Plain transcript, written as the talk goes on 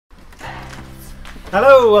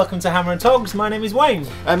Hello, welcome to Hammer and Togs. My name is Wayne.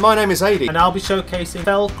 And my name is Adi. And I'll be showcasing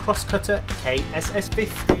Mafell Cross Cutter KSS50.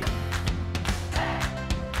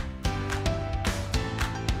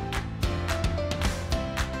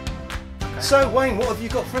 So Wayne, what have you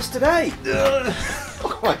got for us today?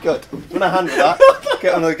 Oh my god, I'm going to handle that.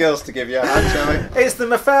 Get one of the girls to give you a hand, shall we? It's the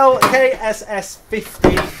Mafell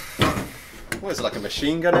KSS50. What is it, like a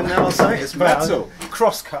machine gun in there or something? It's metal.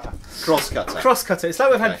 Cross Cutter. Cross Cutter. Cross Cutter. It's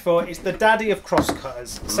like we've had before. It's the daddy of cross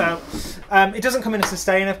cutters. So it doesn't come in a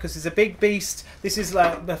sustainer because it's a big beast. This is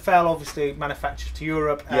like Mafell, obviously manufactured to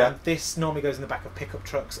Europe. And this normally goes in the back of pickup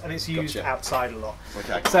trucks and it's used outside a lot.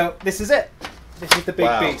 Okay. So this is it. This is the big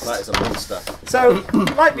beast. That is a monster. So,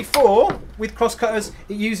 like before, with cross cutters,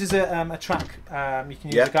 it uses a track. You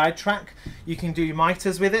can use a guide track. You can do your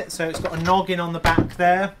miters with it. So it's got a noggin on the back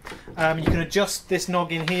there. You can adjust this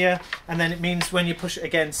noggin here, and then it means when you push it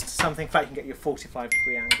against something flat, you can get your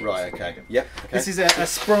 45-degree angle. Right. Okay. Yeah. Okay. This is a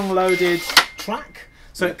sprung-loaded track,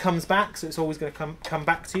 so it comes back. So it's always going to come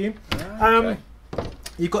back to you. Okay.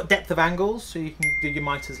 You've got depth of angles, so you can do your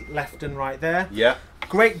miters left and right there. Yeah.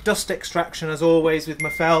 Great dust extraction as always with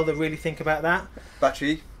Mafell. They really think about that.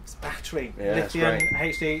 Battery. It's battery. Yeah, lithium,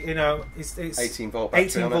 HD. You know, it's 18-volt battery.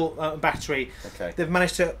 18-volt battery. Okay. They've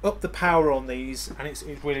managed to up the power on these, and it's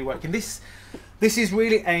really working. This is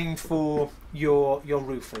really aimed for your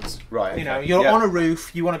roofers. Right. Okay. You know, you're on a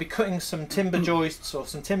roof. You want to be cutting some timber joists or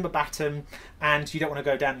some timber batten, and you don't want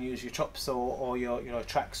to go down and use your chop saw or your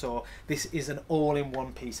track saw. This is an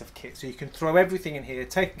all-in-one piece of kit, so you can throw everything in here.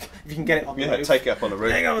 If you can get it on the roof. Take it up on the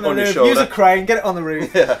roof. Take it on the roof. Use a crane, get it on the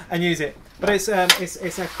roof, and use it. But it's a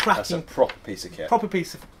cracking. That's a proper piece of kit. Proper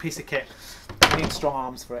piece of kit. You need strong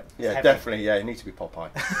arms for it. Yeah, definitely. Yeah, you need to be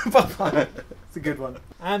Popeye. Popeye. It's a good one.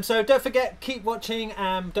 So don't forget, keep watching.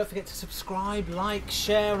 Don't forget to subscribe, like,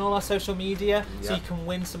 share on all our social media, so you can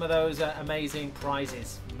win some of those amazing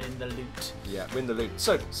prizes. Win the loot. Yeah, win the loot.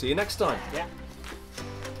 So, see you next time. Yeah.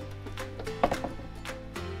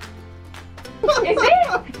 Is it?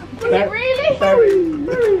 Is it really? Very.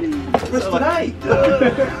 What's today?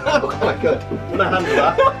 Oh my god. I'm going to handle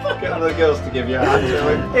that. Get one of the girls to give you a hand, shall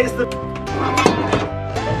we? It's the...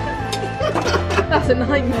 That's a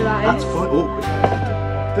nightmare, that is. That's quite awkward.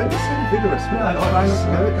 Don't be so vigorous.